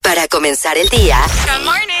comenzar el día. Good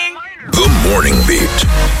morning. The Morning Beat.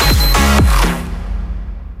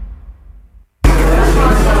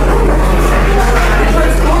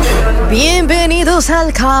 Bienvenidos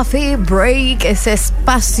al Coffee Break, ese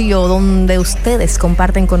espacio donde ustedes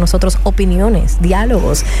comparten con nosotros opiniones,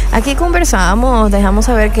 diálogos. Aquí conversamos, dejamos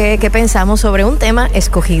saber qué pensamos sobre un tema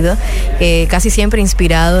escogido, casi siempre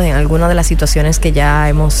inspirado en alguna de las situaciones que ya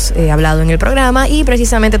hemos hablado en el programa y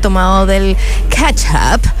precisamente tomado del Catch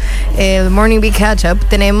Up, el Morning Beat Catch Up.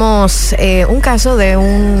 Tenemos un caso de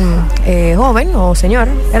un joven o señor,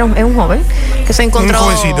 es un joven que se encontró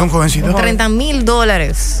un jovencito.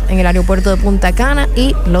 $30,000 en el aeropuerto de Punta Cana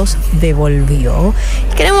y los devolvió.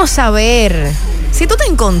 Queremos saber, si tú te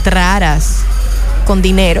encontraras con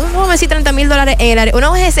dinero, no vamos a decir $30,000 en el aeropuerto,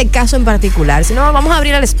 no es ese caso en particular, sino vamos a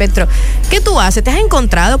abrir el espectro. ¿Qué tú haces? ¿Te has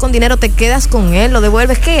encontrado con dinero? ¿Te quedas con él? ¿Lo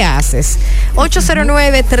devuelves? ¿Qué haces?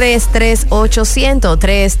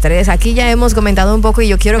 809-338-1033. Aquí ya hemos comentado un poco y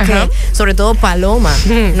yo quiero que, sobre todo Paloma,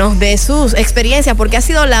 nos dé sus experiencias, porque ha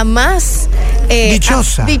sido la más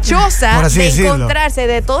dichosa de encontrarse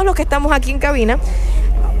de todos los que estamos aquí en cabina.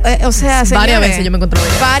 O sea, señores, varias veces yo me encontré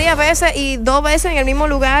varias veces y 2 veces en el mismo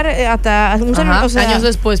lugar hasta años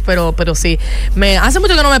después, pero sí. Hace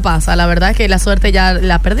mucho que no me pasa. La verdad es que la suerte ya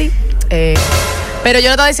la perdí. Pero yo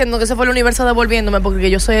le estaba diciendo que ese fue el universo devolviéndome, porque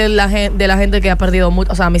yo soy de la gente que ha perdido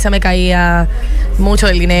mucho. O sea, a mí se me caía mucho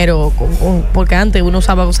el dinero, porque antes uno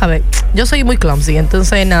usaba, ¿sabes? Yo soy muy clumsy,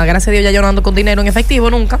 entonces nada, gracias a Dios ya yo no ando con dinero en efectivo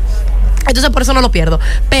nunca. Entonces por eso no lo pierdo.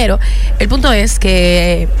 Pero el punto es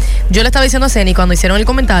que yo le estaba diciendo a Zeny cuando hicieron el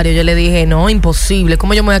comentario, yo le dije, no, imposible,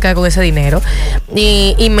 ¿cómo yo me voy a quedar con ese dinero?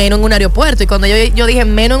 Y menos en un aeropuerto. Y cuando yo dije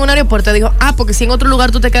menos en un aeropuerto, dijo, porque si en otro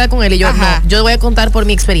lugar tú te quedas con él. Y yo, no, yo voy a contar por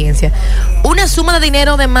mi experiencia. Una suma de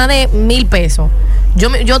dinero de más de $1,000.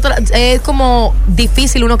 Es como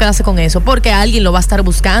difícil uno quedarse con eso, porque alguien lo va a estar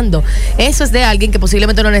buscando. Eso es de alguien que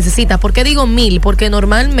posiblemente lo necesita. ¿Por qué digo 1,000? Porque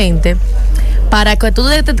normalmente, para que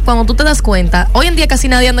cuando tú te das cuenta, hoy en día casi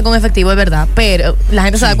nadie anda con efectivo, es verdad, pero la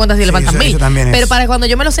gente se da cuenta si le faltan 1,000. Pero para cuando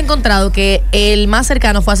yo me los he encontrado, que el más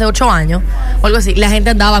cercano fue hace 8 años o algo así, la gente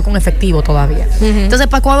andaba con efectivo todavía. Entonces,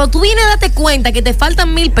 para cuando tú vienes a darte cuenta que te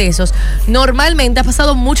faltan $1,000, normalmente ha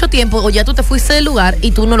pasado mucho tiempo o ya tú te fuiste del lugar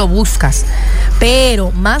y tú no lo buscas.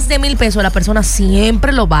 Pero más de $1,000 la persona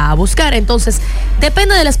siempre lo va a buscar. Entonces,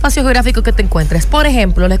 depende del espacio geográfico que te encuentres. Por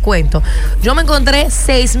ejemplo, les cuento, yo me encontré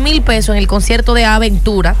 $6,000 en el concierto de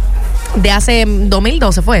Aventura de hace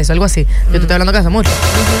 2012, fue eso, algo así. Yo te estoy hablando que hace mucho.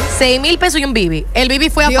 $6,000 y un Bibi. El Bibi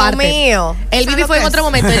fue aparte. Dios mío. El Bibi fue en otro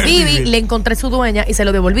momento. El Bibi le encontré su dueña y se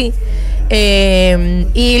lo devolví.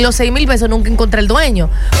 Y los $6,000 nunca encontré el dueño.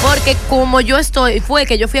 Porque como fue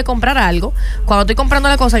que yo fui a comprar algo. Cuando estoy comprando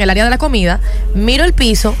la cosa en el área de la comida, miro el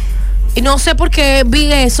piso. Y no sé por qué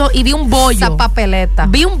vi eso y vi un bollo. Esa papeleta.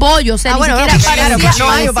 Vi un bollo, o sea, ni siquiera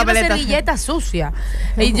parecía una servilleta sucia.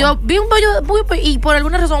 Y yo vi un bollo y por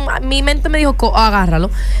alguna razón mi mente me dijo,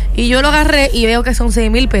 agárralo. Y yo lo agarré y veo que son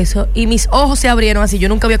 $6,000 y mis ojos se abrieron así. Yo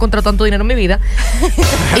nunca había encontrado tanto dinero en mi vida.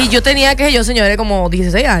 Y yo tenía señores, como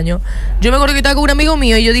 16 años. Yo me acuerdo que estaba con un amigo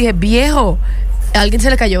mío y yo dije, viejo, a alguien se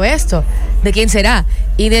le cayó esto. ¿De quién será?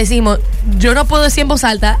 Y decimos, yo no puedo decir en voz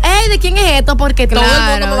alta, ¿de quién es esto? Porque todo el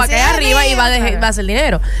mundo me va a caer arriba y va a hacer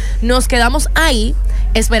dinero. Nos quedamos ahí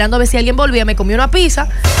esperando a ver si alguien volvía. Me comí una pizza,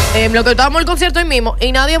 lo que estábamos en el concierto ahí mismo,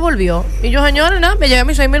 y nadie volvió. Y yo, señores, me llevé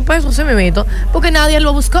mis $6,000, se me invito, porque nadie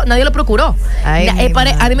lo buscó, nadie lo procuró. A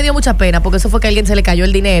mí me dio mucha pena, porque eso fue que a alguien se le cayó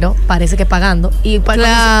el dinero, parece que pagando. Y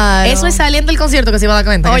eso es saliendo del concierto que se iba a dar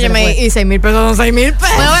cuenta. Óyeme, y $6,000 son $6,000.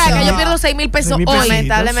 Bueno, vea que yo pierdo $6,000 hoy.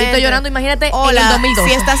 Lamentablemente. Estoy llorando, imagínate, en el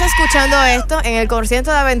 2012. Si estás escuchando esto en el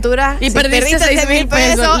concierto de Aventura y perdiste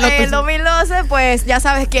 $6,000 en el 2012, pues ya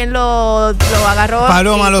sabes quién lo agarró.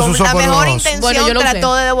 Paloma los usó por mejor dos. intención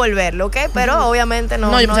trató de devolverlo, ¿ok? Pero obviamente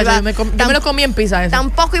no. Yo me lo comí en pizza. Eso.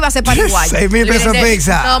 Tampoco iba a ser paraguayo. $6,000 en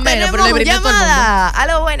pizza. No, menos, pero le brindé llamada.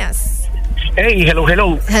 Aló, buenas. Hey, hello.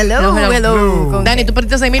 Hello. Dani, ¿tú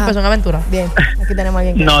perdiste $6,000 en Aventura? Bien, aquí tenemos a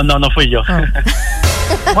alguien. No fui yo.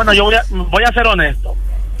 Bueno, yo voy a ser honesto.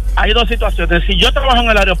 Hay 2 situaciones. Si yo trabajo en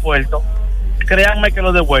el aeropuerto, créanme que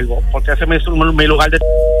lo devuelvo, porque ese es mi lugar de...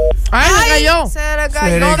 ¡Ay, se cayó! Se le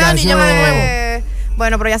cayó. Dani, llama de nuevo.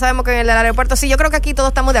 Bueno, pero ya sabemos que en el aeropuerto, sí, yo creo que aquí todos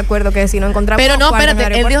estamos de acuerdo que si no encontramos. Pero no,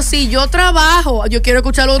 espérate, él dijo, si yo trabajo, yo quiero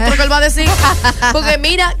escuchar lo otro que él va a decir. Porque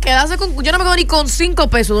mira, quedarse con, yo no me quedo ni con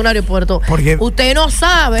 $5 de un aeropuerto. Porque usted no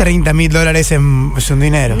sabe. $30,000 es un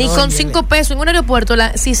dinero. Ni con $5 en un aeropuerto.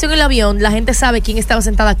 Si hizo en el avión, la gente sabe quién estaba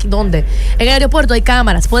sentada aquí, dónde. En el aeropuerto hay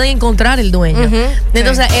cámaras, pueden encontrar el dueño.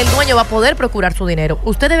 Entonces, el dueño va a poder procurar su dinero.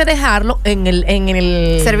 Usted debe dejarlo en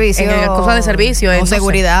el servicio. En el cosa de servicio. O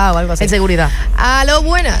seguridad o algo así. En seguridad. Aló, Aló,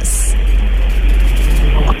 buenas.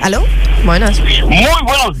 Aló, buenas. Muy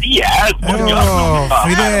buenos días.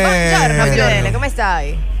 Fidel. ¿Cómo estás?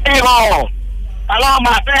 Evo,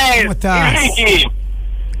 Paloma, Tres, ¿Cómo estás? y Ricky.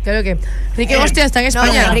 Creo que Ricky, hostia, está en No,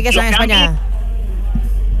 España. Enrique está en España.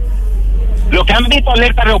 Los que han visto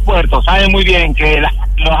alerta aeropuertos saben muy bien que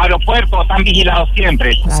los aeropuertos están vigilados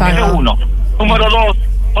siempre. Eso es uno. Número dos,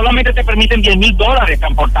 solamente te permiten $10,000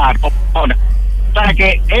 transportar por persona. O sea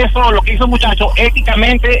que eso, lo que hizo el muchacho,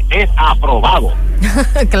 éticamente es aprobado.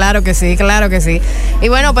 Claro que sí, claro que sí. Y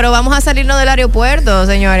bueno, pero vamos a salirnos del aeropuerto,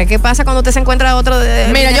 señores. ¿Qué pasa cuando usted se encuentra otro de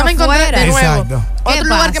Mira, yo me encontré afuera? de nuevo. Exacto. Otro ¿Qué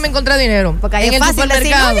lugar pasa? que me encontré dinero. Porque ahí en es el fácil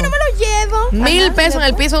decir, supermercado. no, yo no me lo llevo. $1,000 en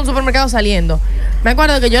el piso de un supermercado saliendo. Me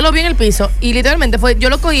acuerdo que yo lo vi en el piso y literalmente yo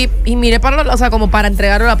lo cogí y miré como para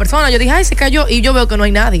entregarlo a la persona. Yo dije, ay, se cayó. Y yo veo que no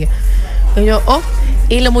hay nadie. Y yo,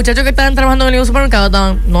 y los muchachos que estaban trabajando en el supermercado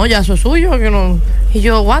estaban, no, ya eso es suyo, que no. Y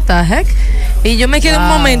yo, what the heck? Y yo me quedé un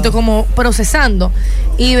momento como procesando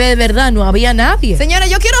y de verdad no había nadie. Señora,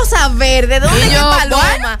 yo quiero saber de dónde Y es yo, Paloma.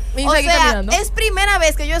 bueno, y O seguí sea, caminando. es primera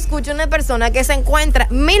vez que yo escucho una persona que se encuentra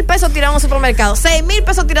 $1,000 tirados en un supermercado,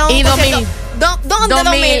 $6,000 tirados en Y un concierto. 2,000. ¿Dónde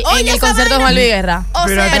 2,000 2,000? en el esa concierto de vaina. Juan Luis Guerra. O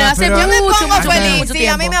Pero sea, acá, hace pero- yo me mucho, pongo mucho, feliz mucho si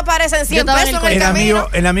a mí tiempo. me aparecen Yo 100 estaba en pesos el en el camino.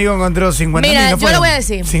 El amigo encontró 50 Mira, mil. yo le voy a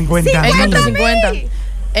decir. 50 Él encontró mil. 50.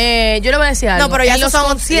 Yo le voy a decir algo. No, pero ya En esos los son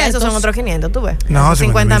conciertos- otros 500, tú ves. No, Esos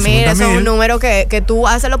 50,000, eso es 50,000. un número que tú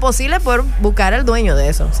haces lo posible por buscar al dueño de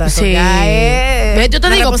eso. O sea, eso Sí. ya es Ve, yo te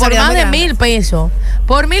una digo, por responsabilidad más muy de grande. $1,000.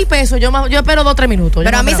 Por $1,000 yo espero 2 o 3 minutos.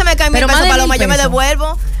 Pero a mí se me caen $1,000 pesos, Paloma, yo me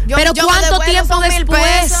devuelvo. Pero yo me ¿cuánto devuelvo tiempo esos $1,000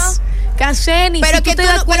 después? Caseni, Pero si que tú te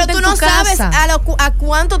das cuenta tú en no tu sabes casa. a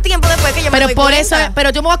cuánto tiempo después que yo me Pero doy por cuenta. eso,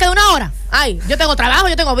 pero yo me voy a quedar 1 hora. Ay, yo tengo trabajo,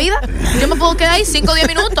 yo tengo vida. Yo me puedo quedar ahí 5 o 10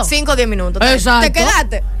 minutos. 5 o 10 minutos. Exacto. ¿Te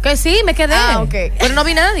quedaste? Que sí, me quedé. Ah, ok. Pero no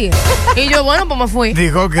vi nadie. Y yo, bueno, pues me fui.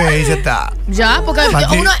 Dijo que ya está. Ya, porque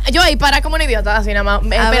Pati. yo ahí para como un idiota, así nada más,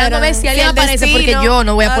 esperando a ver si si alguien el aparece, destino porque yo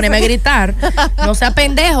no voy a ponerme a hace- gritar. No sea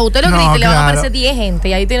pendejo, usted lo No, grita y le van a claro. aparecer 10 gente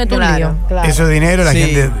y ahí tiene tu Claro, lío. claro. Eso es dinero, la Sí,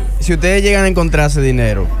 gente. si ustedes llegan a encontrarse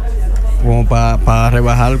dinero, como para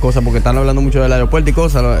rebajar cosas, porque están hablando mucho del aeropuerto y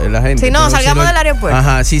cosas, la gente. Sí, no, pero salgamos del aeropuerto.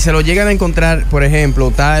 Ajá, si se lo llegan a encontrar, por ejemplo,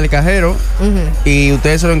 está el cajero y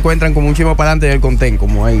ustedes se lo encuentran como un chimo para adelante del contén,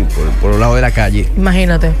 como ahí, por el lado de la calle.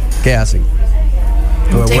 Imagínate. ¿Qué hacen?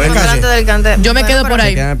 Lo Sí, devuelven, delante del cante. Yo me quedo pero- por ahí.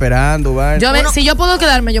 se quedan esperando, va. Si yo puedo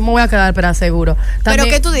quedarme, yo me voy a quedar, pero seguro. Pero También-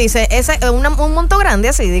 ¿qué tú dices? un monto grande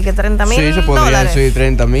así, de que $30,000 Sí, se podría dólares. decir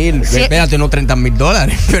 30,000. Sí. Espérate, no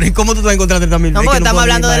 $30,000. Pero ¿y cómo tú te vas a encontrar 30,000? No, Es porque que estamos puedo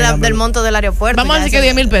hablando imaginármelo. del monto del aeropuerto. Vamos a ya decir que eso-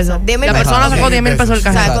 10,000 pesos. 10,000 La pesos. persona Ajá, sacó 10,000 10,000 pesos del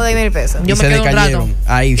pesos. cajero. Saco de $1,000. Yo Y me se quedo un rato. decayeron.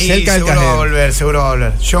 Ahí, cerca del seguro va a cajero. volver, seguro va a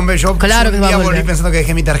volver. Yo Claro que un va a día volver. volví pensando que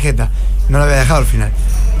dejé mi tarjeta. No la había dejado al final.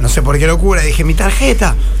 No sé por qué locura. Dije, mi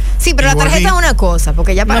tarjeta. Sí, pero Y la tarjeta volví. es una cosa,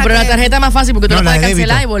 porque ya para No, pero que- la tarjeta es más fácil porque tú No, la la puedes de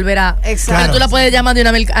cancelar débito. y volver a. Exacto. Pero tú la puedes llamar de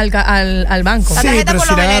una vez al banco. La Sí, tarjeta pero por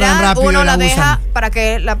si lo la agarran general rápido uno y la la deja usan. para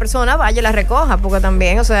que la persona vaya y la recoja, porque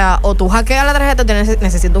también, o sea, o tú hackeas la tarjeta,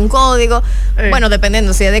 necesitas un código. Bueno,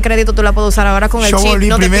 dependiendo, si es de crédito tú la puedes usar ahora con el Yo chip, volví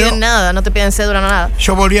no te primero- piden nada, no te piden cédula, nada.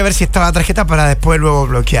 Yo volví a ver si estaba la tarjeta para después luego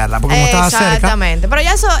bloquearla. Porque como estaba cerca. Exactamente, pero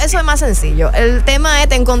ya eso es más sencillo. El tema es,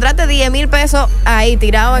 te encontraste $10,000 pesos ahí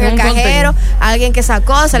tirado en Un el cajero, alguien que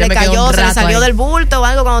sacó, se Yo le me quedé cayó, un se le rato salió ahí. del bulto o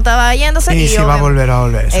algo cuando estaba yéndose. Y si va a volver, va a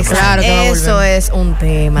volver. Eso. Exacto, Claro que va a volver. eso es un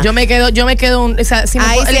tema. Yo me quedo o sea, si me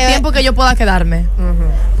Ahí el sí es- tiempo que yo pueda quedarme.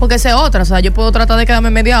 Porque esa es otra, o sea, yo puedo tratar de quedarme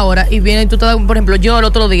media hora y viene y tú te das, por ejemplo, yo el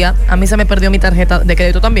otro día, a mí se me perdió mi tarjeta de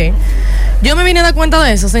crédito también. Yo me vine a dar cuenta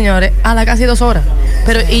de eso, señores, a las casi 2 horas.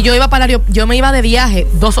 Y yo iba para yo me iba de viaje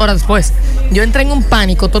 2 horas después. Yo entré en un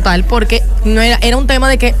pánico total porque no era un tema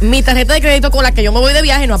de que mi tarjeta de crédito con la que yo me voy de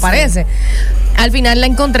viaje no aparece. Al final la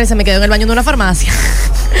encontré, se me quedó en el baño de una farmacia.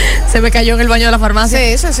 Se me cayó en el baño de la farmacia.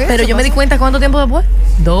 Sí, Pero eso yo me di cuenta cuánto tiempo después.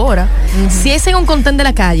 2 horas. Si es en un contén de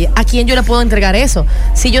la calle, ¿a quién yo le puedo entregar eso?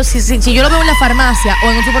 Si yo lo veo en la farmacia o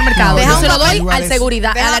en un supermercado, Deja yo un se lo doy papel, al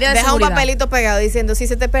seguridad, al área de deja un seguridad. papelito pegado diciendo, si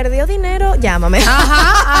se te perdió dinero, llámame.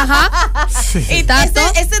 Ajá. Sí. Y tanto.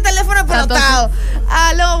 Este teléfono Tanto explotado.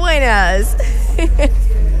 Aló, buenas.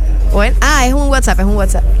 Es un WhatsApp,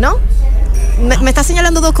 ¿no? Me está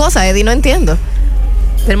señalando 2 cosas, Eddie, no entiendo.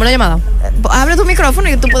 Tenemos una llamada. Abre tu micrófono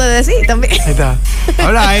y tú puedes decir también. Ahí está.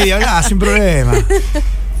 Habla, Eddie, habla, sin problema.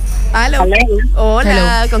 Aló. Aló.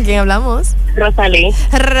 Hola, ¿con quién hablamos? Rosalí.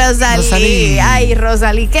 Rosalí. Ay,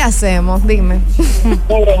 Rosalí, ¿qué hacemos? Dime.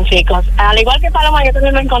 Muy bien, chicos. Al igual que Paloma, yo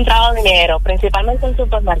también me he encontrado dinero, principalmente en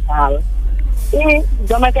supermercados. Y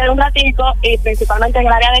yo me quedé un ratito, y principalmente en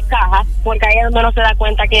el área de caja, porque ahí es donde uno se da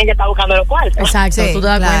cuenta que ella está buscando los cuartos. Exacto, Sí, tú te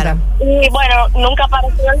das claro. cuenta. Y bueno, nunca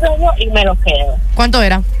apareció el dueño y me lo quedo. ¿Cuánto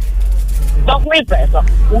era? 2,000 pesos.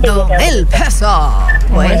 2,000 pesos.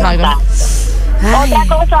 Bueno,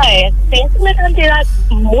 otra cosa es, si es una cantidad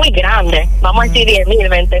muy grande, vamos a decir 10,000,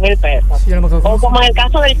 20,000 pesos, o como en el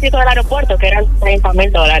caso del sitio del aeropuerto, que eran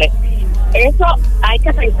 $30,000, eso hay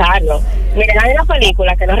que pensarlo. Miren, hay una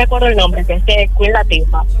película que no recuerdo el nombre, que es de Queen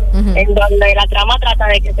Latifah, en donde la trama trata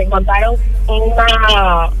de que se encontraron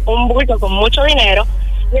un bulto con mucho dinero,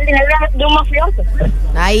 y el dinero era de un mafioso.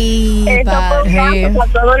 Ay, eso fue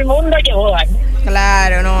todo el mundo llevó daño.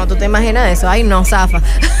 Claro, no, tú te imaginas eso. Ay, no, zafa.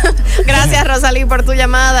 Gracias, Rosalí, por tu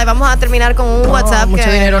llamada. Vamos a terminar con un WhatsApp. Mucho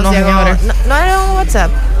que dinero, no, señores. No era un WhatsApp.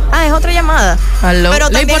 Ah, es otra llamada. Aló. Pero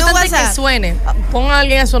lo importante es que suene. Pon a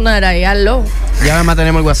alguien a sonar ahí. Aló. Ya además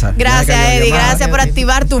tenemos el WhatsApp. Gracias, Eddie. Gracias por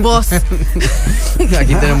activar tu voz.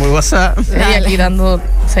 Aquí tenemos el WhatsApp. Y aquí dando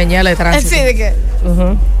señales de tránsito. Sí, ¿de qué?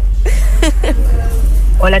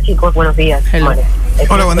 Hola, chicos, buenos días. Vale.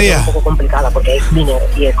 Hola, buen día. Es un poco complicada porque es dinero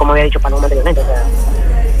y es como había dicho Paloma anteriormente, o sea,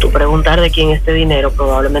 tú preguntar de quién es este dinero,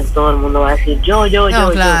 probablemente todo el mundo va a decir yo.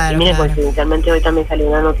 Claro, y mire, claro. coincidencialmente hoy también salió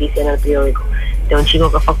una noticia en el periódico de un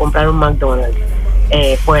chico que fue a comprar un McDonald's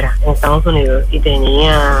fuera, en Estados Unidos, y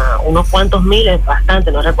tenía unos cuantos miles,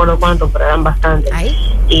 bastante, no recuerdo cuántos, pero eran bastantes. ¿Ahí?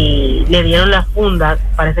 Y le dieron la funda,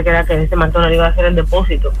 parece que era que ese McDonald's iba a hacer el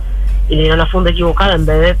depósito, y le dieron la funda equivocada. En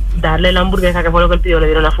vez de darle la hamburguesa, que fue lo que él pidió, le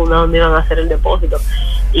dieron la funda donde iban a hacer el depósito.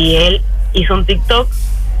 Y él hizo un TikTok,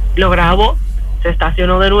 lo grabó, se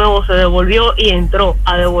estacionó de nuevo, se devolvió y entró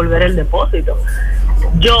a devolver el depósito.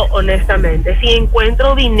 Yo, honestamente, si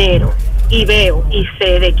encuentro dinero y veo y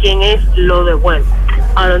sé de quién es, lo devuelvo.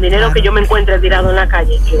 A los dineros que yo me encuentre tirado en la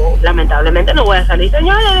calle, yo lamentablemente no voy a salir,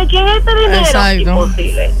 señores, ¿de quién es este dinero? Exacto.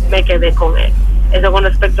 Imposible, me quedé con él. Eso con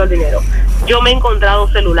respecto al dinero. Yo me he encontrado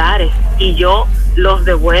celulares y yo los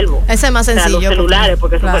devuelvo. Ese es más sencillo. O sea, los celulares,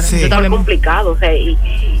 porque claro, eso es súper complicado. O sea, y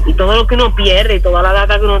todo lo que uno pierde y toda la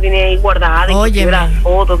data que uno tiene ahí guardada, y las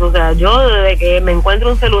fotos. O sea, yo desde que me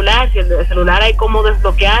encuentro un celular, si el celular hay como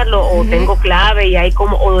desbloquearlo, o tengo clave y hay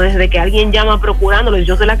como, o desde que alguien llama procurándolo,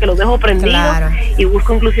 yo soy la que los dejo prendidos, y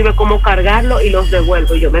busco inclusive cómo cargarlo y los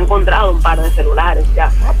devuelvo. Y yo me he encontrado un par de celulares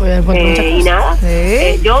ya. Y nada,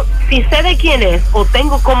 yo si sé de quién es o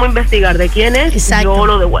tengo cómo investigar de quién es, yo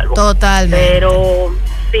lo devuelvo. Totalmente. Pero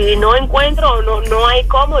si no encuentro, no hay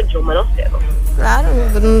cómo, yo me lo cedo. Claro,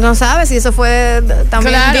 no sabes si eso fue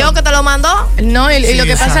también Dios que te lo mandó. No, y lo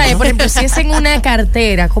que pasa es, por ejemplo, si es en una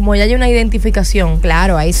cartera, como ya hay una identificación,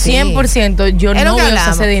 claro, ahí sí, 100% yo no voy a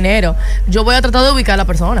usar ese dinero. Yo voy a tratar de ubicar a la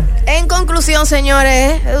persona. En conclusión,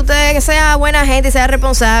 señores, usted que sea buena gente y sea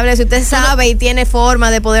responsable, si usted sabe y tiene forma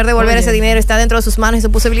de poder devolver ese dinero, está dentro de sus manos y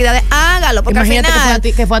sus posibilidades, hágalo, porque imagínate al final,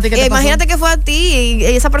 que fue a ti que te imagínate pasó. que fue a ti y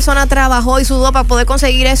esa persona trabajó y sudó para poder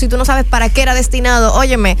conseguir eso y tú no sabes para qué era destinado.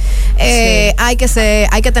 Óyeme,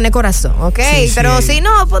 hay que tener corazón, ¿ok? Pero si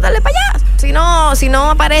no, pues dale para allá. Si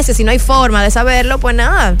no aparece, si no hay forma de saberlo, pues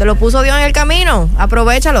nada, te lo puso Dios en el camino.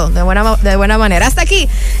 Aprovéchalo de buena manera. Hasta aquí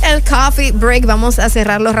el coffee break. Vamos a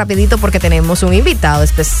cerrarlo rapidito porque tenemos un invitado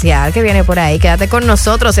especial que viene por ahí. Quédate con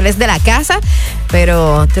nosotros, él es de la casa,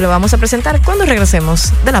 pero te lo vamos a presentar cuando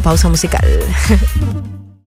regresemos de la pausa musical.